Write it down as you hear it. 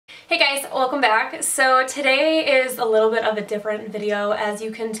Hey guys, welcome back. So today is a little bit of a different video, as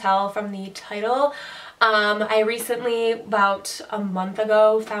you can tell from the title. I recently, about a month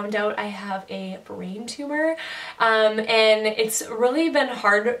ago, found out I have a brain tumor, and it's really been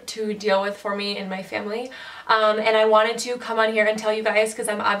hard to deal with for me and my family. And I wanted to come on here and tell you guys because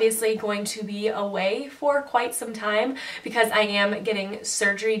I'm obviously going to be away for quite some time because I am getting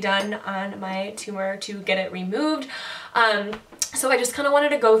surgery done on my tumor to get it removed. So I just kind of wanted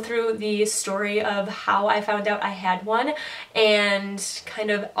to go through the story of how I found out I had one and kind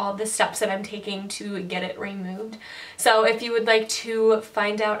of all the steps that I'm taking to get it removed. So if you would like to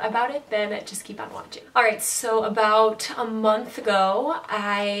find out about it, then just keep on watching. Alright, so about a month ago,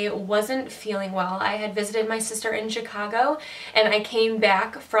 I wasn't feeling well. I had visited my sister in Chicago, and I came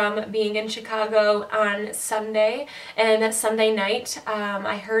back from being in Chicago on Sunday, and that Sunday night,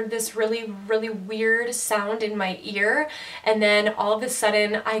 I heard this really weird sound in my ear, and then all of a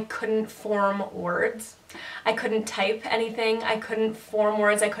sudden I couldn't form words. I couldn't type anything. I couldn't form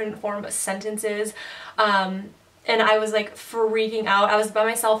words. I couldn't form sentences. And I was like freaking out. I was by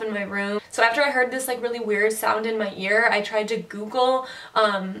myself in my room. So after I heard this like really weird sound in my ear, I tried to Google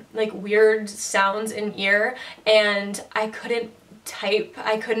like weird sounds in ear, and I couldn't type.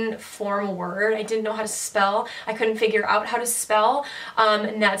 I couldn't form a word. I didn't know how to spell. I couldn't figure out how to spell.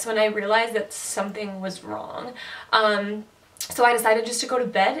 And that's when I realized that something was wrong. So I decided just to go to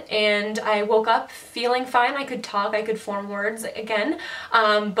bed, and I woke up feeling fine. I could talk, I could form words again,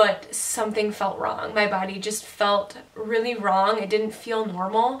 but something felt wrong. My body just felt really wrong. It didn't feel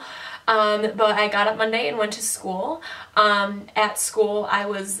normal. But I got up Monday and went to school. At school, I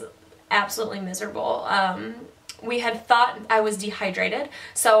was absolutely miserable. We had thought I was dehydrated,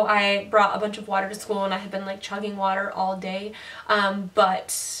 so I brought a bunch of water to school, and I had been like chugging water all day,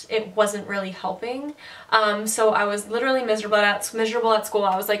 but it wasn't really helping. So I was literally miserable at school.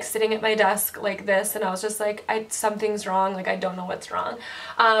 I was like sitting at my desk like this, and I was just like, something's wrong, like I don't know what's wrong.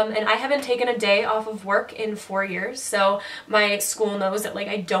 And I haven't taken a day off of work in 4 years, so my school knows that like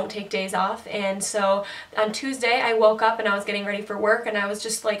I don't take days off. And so on Tuesday I woke up and I was getting ready for work, and I was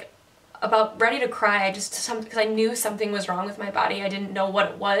just like about ready to cry. Because I knew something was wrong with my body. I didn't know what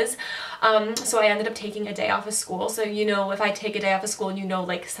it was. So I ended up taking a day off of school. So you know, if I take a day off of school, you know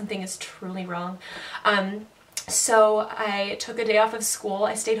like something is truly wrong. So I took a day off of school.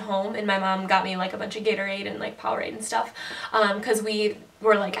 I stayed home, and my mom got me like a bunch of Gatorade and like Powerade and stuff, because we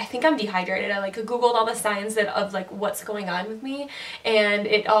were like, I think I'm dehydrated. I like googled all the signs of like what's going on with me, and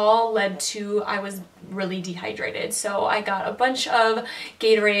it all led to I was really dehydrated. So I got a bunch of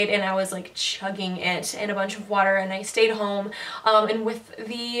Gatorade, and I was like chugging it, and a bunch of water, and I stayed home. And with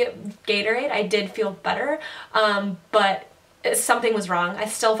the Gatorade I did feel better, but something was wrong. I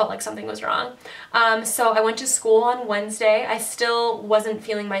still felt like something was wrong. So I went to school on Wednesday. I still wasn't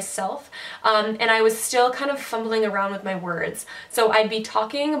feeling myself, and I was still kind of fumbling around with my words. So I'd be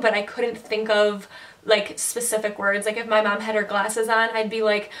talking, but I couldn't think of like specific words. Like if my mom had her glasses on, I'd be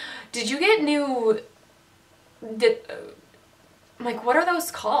like, did you get new, I'm like, what are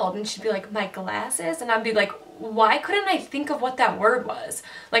those called? And she'd be like, my glasses? And I'd be like, why couldn't I think of what that word was?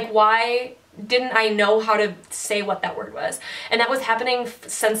 Like, why didn't I know how to say what that word was? And that was happening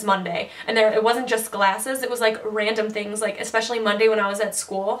since Monday. And it wasn't just glasses, it was like random things, like especially Monday when I was at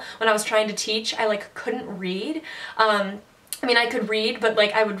school, when I was trying to teach, I like couldn't read. I mean, I could read, but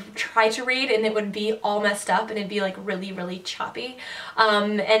like I would try to read and it would be all messed up, and it'd be like really choppy.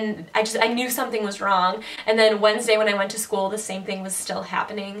 And I knew something was wrong. And then Wednesday when I went to school, the same thing was still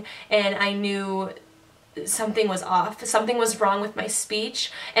happening, and I knew something was off. Something was wrong with my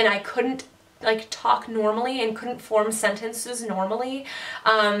speech, and I couldn't like talk normally and couldn't form sentences normally.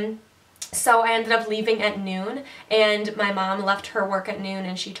 So I ended up leaving at noon, and my mom left her work at noon,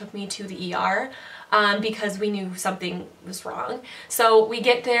 and she took me to the ER because we knew something was wrong. So we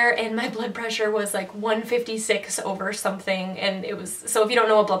get there, and my blood pressure was like 156 over something, and it was, so if you don't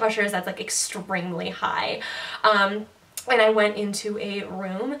know what blood pressure is, that's like extremely high. And I went into a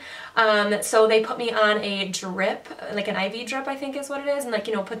room, so they put me on a drip, like an IV drip I think is what it is, and like,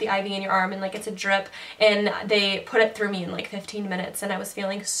 you know, put the IV in your arm, and like it's a drip, and they put it through me in like 15 minutes, and I was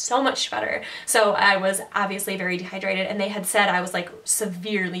feeling so much better. So I was obviously very dehydrated, and they had said I was like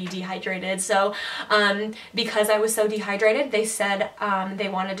severely dehydrated. So because I was so dehydrated, they said they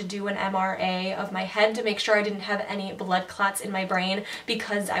wanted to do an MRA of my head to make sure I didn't have any blood clots in my brain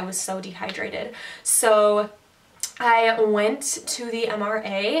because I was so dehydrated. So I went to the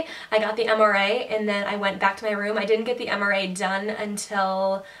MRA. I got the MRA and then I went back to my room. I didn't get the MRA done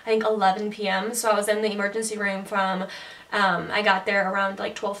until I think 11 p.m. So I was in the emergency room from I got there around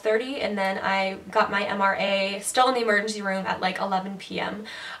like 12:30 and then I got my MRA still in the emergency room at like 11 p.m.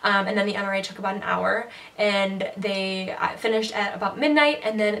 And then the MRA took about an hour and I finished at about midnight,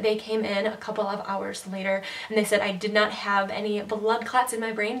 and then they came in a couple of hours later and they said I did not have any blood clots in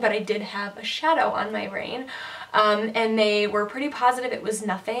my brain, but I did have a shadow on my brain. And they were pretty positive it was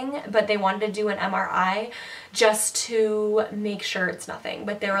nothing, but they wanted to do an MRI just to make sure it's nothing.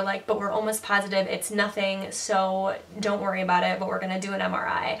 But they were like, but we're almost positive it's nothing, so don't worry about it, but we're going to do an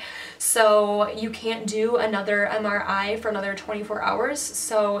MRI. So you can't do another MRI for another 24 hours.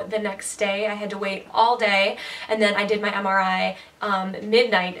 So the next day I had to wait all day, and then I did my MRI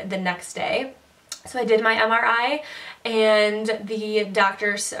midnight the next day. So I did my MRI, and the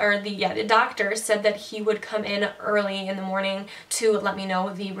doctor said that he would come in early in the morning to let me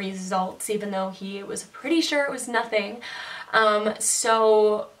know the results, even though he was pretty sure it was nothing.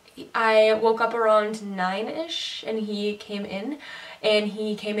 So I woke up around 9-ish and he came in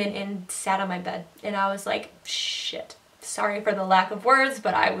and sat on my bed, and I was like, shit. Sorry for the lack of words,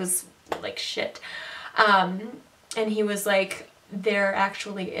 but I was like, shit. And he was like, there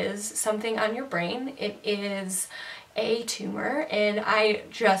actually is something on your brain. It is a tumor, and I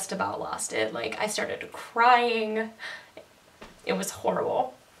just about lost it. Like, I started crying. It was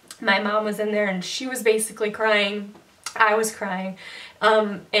horrible. My mom was in there and she was basically crying. I was crying.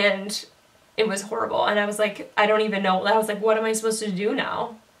 And it was horrible. And I was like, I don't even know. I was like, what am I supposed to do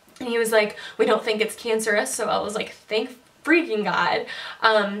now? And he was like, we don't think it's cancerous. So I was like, thank freaking God.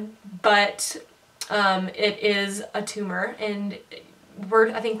 It is a tumor, and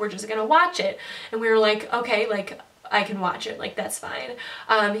I think we're just gonna watch it. And we were like, okay, like, I can watch it, like, that's fine.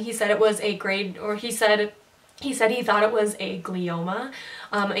 He said it was a grade, or he said he thought it was a glioma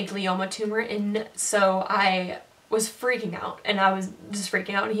tumor, and so I was freaking out, and I was just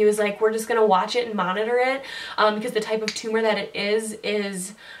freaking out, and he was like, we're just gonna watch it and monitor it, because the type of tumor that it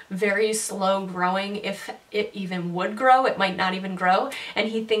is very slow growing. If it even would grow, it might not even grow, and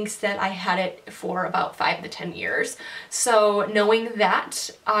he thinks that I had it for about 5 to 10 years. So knowing that,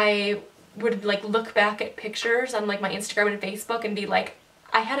 I would like look back at pictures on like my Instagram and Facebook and be like,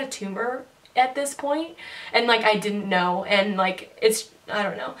 I had a tumor at this point, and like I didn't know, and like it's, I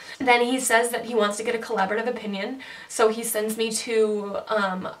don't know. Then he says that he wants to get a collaborative opinion, so he sends me to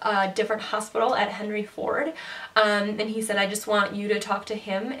a different hospital at Henry Ford, and he said, I just want you to talk to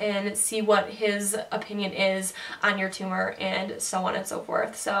him and see what his opinion is on your tumor, and so on and so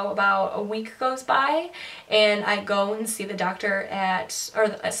forth. So about a week goes by, and I go and see the doctor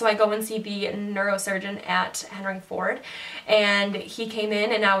so I go and see the neurosurgeon at Henry Ford, and he came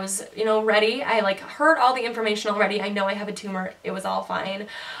in, and I was, you know, ready. I like heard all the information already. I know I have a tumor. It was all fine.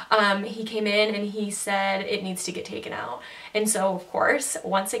 He came in and he said it needs to get taken out. And so of course,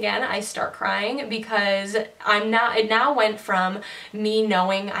 once again, I start crying because it now went from me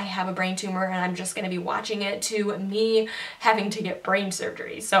knowing I have a brain tumor and I'm just going to be watching it to me having to get brain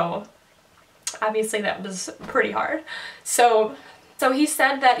surgery. So obviously that was pretty hard. So he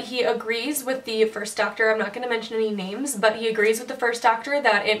said that he agrees with the first doctor. I'm not going to mention any names, but he agrees with the first doctor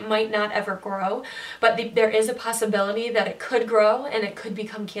that it might not ever grow, but there is a possibility that it could grow and it could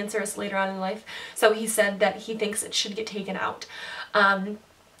become cancerous later on in life. So he said that he thinks it should get taken out.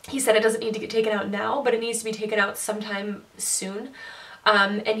 He said it doesn't need to get taken out now, but it needs to be taken out sometime soon.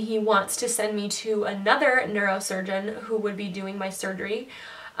 And he wants to send me to another neurosurgeon who would be doing my surgery.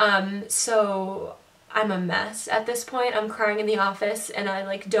 So I'm a mess at this point. I'm crying in the office and I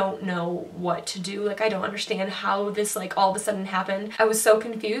like don't know what to do. Like I don't understand how this like all of a sudden happened. I was so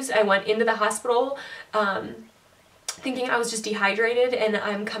confused. I went into the hospital thinking I was just dehydrated, and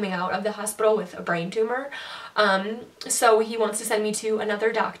I'm coming out of the hospital with a brain tumor. So he wants to send me to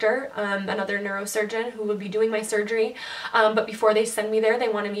another doctor, another neurosurgeon who will be doing my surgery. But before they send me there, they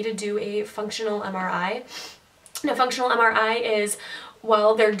wanted me to do a functional MRI. Now, functional MRI is,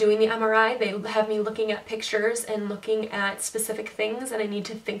 while they're doing the MRI, they have me looking at pictures and looking at specific things, and I need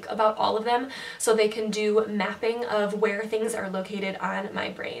to think about all of them so they can do mapping of where things are located on my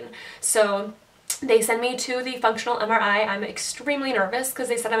brain. So they send me to the functional MRI. I'm extremely nervous because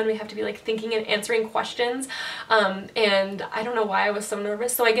they said I'm going to have to be like thinking and answering questions, and I don't know why I was so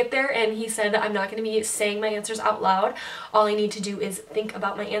nervous. So I get there and he said I'm not going to be saying my answers out loud. All I need to do is think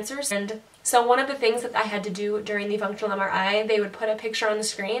about my answers. And so one of the things that I had to do during the functional MRI, they would put a picture on the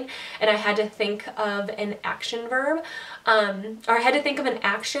screen and I had to think of an action verb, or I had to think of an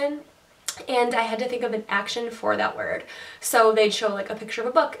action And I had to think of an action for that word. So they'd show like a picture of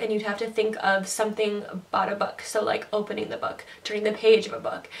a book and you'd have to think of something about a book. So like opening the book, turning the page of a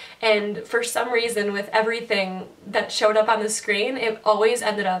book. And for some reason with everything that showed up on the screen, it always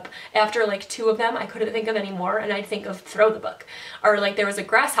ended up, after like 2 of them, I couldn't think of any more and I'd think of throw the book. Or like there was a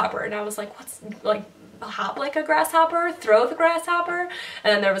grasshopper and I was like, what's like hop like a grasshopper, throw the grasshopper?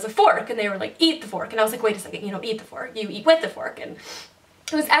 And then there was a fork and they were like, eat the fork. And I was like, wait a second, you don't eat the fork, you eat with the fork. And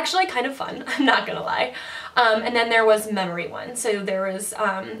it was actually kind of fun, I'm not gonna lie. And then there was memory one. So there was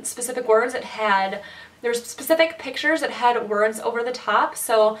specific words that had, there's specific pictures that had words over the top.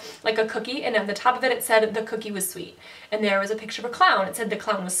 So like a cookie, and on the top of it, it said the cookie was sweet. And there was a picture of a clown, it said the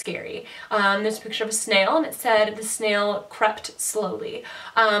clown was scary. There's a picture of a snail, and it said the snail crept slowly.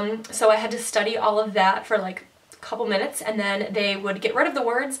 So I had to study all of that for like couple minutes, and then they would get rid of the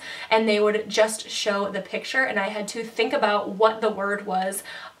words and they would just show the picture, and I had to think about what the word was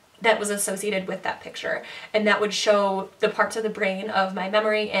that was associated with that picture, and that would show the parts of the brain of my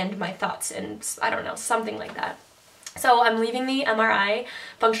memory and my thoughts, and I don't know, something like that. So I'm leaving the MRI,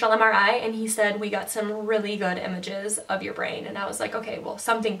 functional MRI, and he said we got some really good images of your brain, and I was like, okay, well,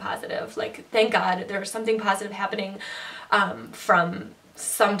 something positive, like thank God there's something positive happening from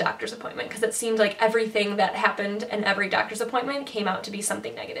some doctor's appointment, because it seemed like everything that happened in every doctor's appointment came out to be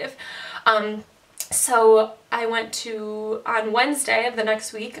something negative. So I went to, on Wednesday of the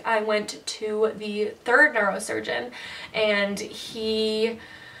next week, I went to the 3rd neurosurgeon, and he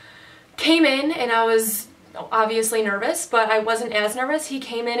came in, and I was obviously nervous, but I wasn't as nervous. He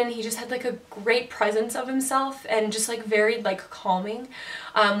came in and he just had like a great presence of himself and just like very like calming,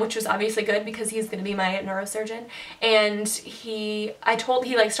 which was obviously good because he's going to be my neurosurgeon. And he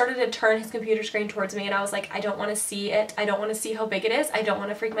like started to turn his computer screen towards me, and I was like, I don't want to see it. I don't want to see how big it is. I don't want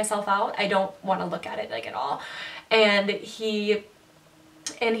to freak myself out. I don't want to look at it like at all. And he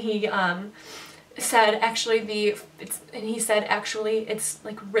said actually it's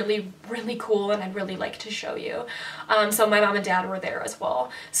like really cool, and I'd really like to show you. So my mom and dad were there as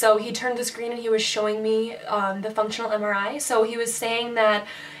well. So he turned the screen and he was showing me the functional MRI. So he was saying that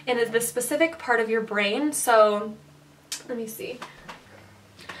in the specific part of your brain, so let me see.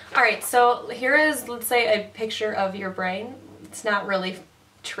 Alright, so here is, let's say, a picture of your brain. It's not really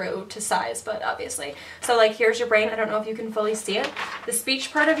true to size, but obviously. So like here's your brain. I don't know if you can fully see it. The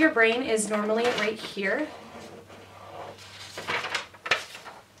speech part of your brain is normally right here.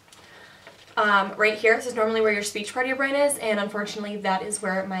 Right here, this is normally where your speech part of your brain is, and unfortunately that is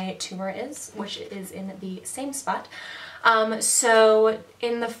where my tumor is, which is in the same spot. So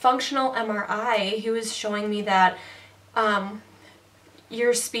in the functional MRI, he was showing me that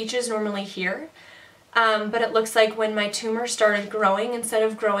your speech is normally here. But it looks like when my tumor started growing, instead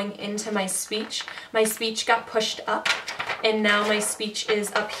of growing into my speech got pushed up, and now my speech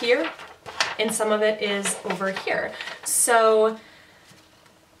is up here, and some of it is over here. So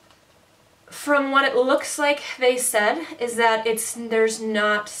from what it looks like, they said, is that there's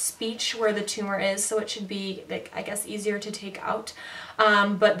not speech where the tumor is, so it should be, like, I guess, easier to take out.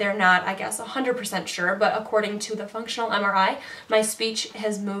 But they're not, I guess, 100% sure, but according to the functional MRI, my speech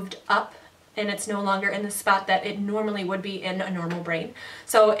has moved up, and it's no longer in the spot that it normally would be in a normal brain.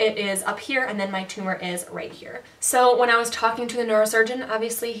 So it is up here, and then my tumor is right here. So when I was talking to the neurosurgeon,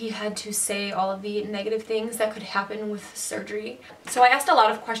 obviously he had to say all of the negative things that could happen with surgery. So I asked a lot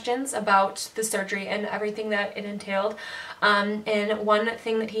of questions about the surgery and everything that it entailed. And one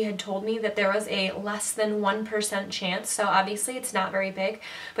thing that he had told me, that there was a less than 1% chance, so obviously it's not very big,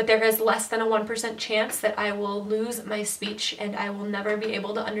 but there is less than a 1% chance that I will lose my speech and I will never be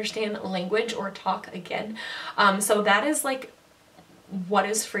able to understand language or talk again. So that is like what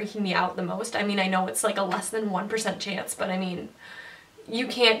is freaking me out the most. I mean, I know it's like a less than 1% chance, but I mean, you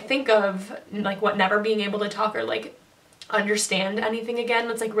can't think of like what never being able to talk or like understand anything again.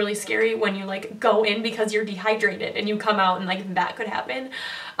 It's like really scary when you like go in because you're dehydrated and you come out and like that could happen.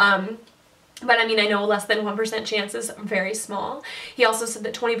 But I mean, I know less than 1% chance is very small. He also said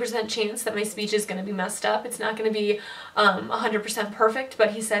that 20% chance that my speech is going to be messed up. It's not going to be 100% perfect,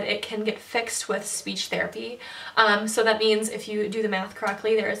 but he said it can get fixed with speech therapy. So that means if you do the math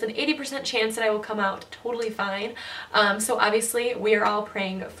correctly, there is an 80% chance that I will come out totally fine. So obviously we are all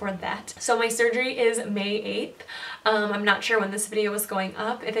praying for that. So my surgery is May 8th. I'm not sure when this video is going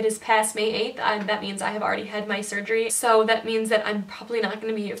up. If it is past May 8th, that means I have already had my surgery. So that means that I'm probably not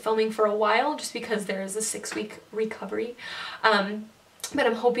going to be filming for a while, just because there is a 6-week recovery. But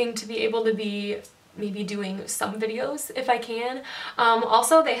I'm hoping to be able to be maybe doing some videos if I can.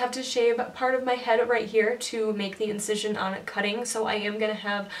 Also, they have to shave part of my head right here to make the incision on cutting, so I am going to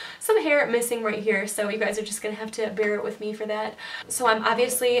have some hair missing right here, so you guys are just going to have to bear it with me for that. So I'm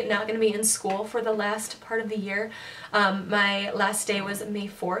obviously not going to be in school for the last part of the year. My last day was May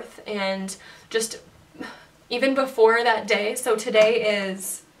 4th, and just even before that day, so today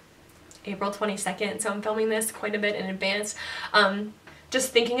is April 22nd, so I'm filming this quite a bit in advance.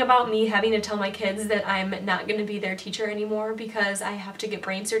 Just thinking about me having to tell my kids that I'm not going to be their teacher anymore because I have to get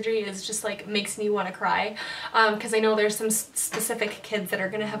brain surgery is just like makes me want to cry, because I know there's some specific kids that are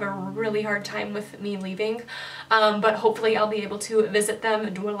going to have a really hard time with me leaving, but hopefully I'll be able to visit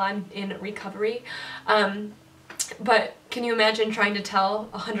them while I'm in recovery. But can you imagine trying to tell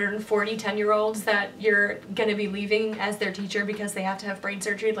 140 10-year-olds that you're going to be leaving as their teacher because they have to have brain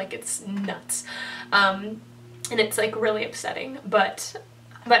surgery? Like, it's nuts. And it's like really upsetting, but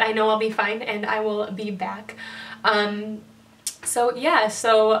I know I'll be fine and I will be back. So yeah,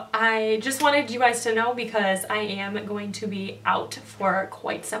 so I just wanted you guys to know because I am going to be out for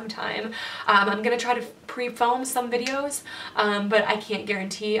quite some time. I'm going to try to pre-film some videos, but I can't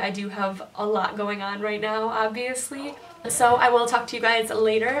guarantee. I do have a lot going on right now, obviously. So I will talk to you guys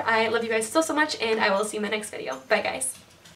later. I love you guys so much, and I will see you in my next video. Bye guys.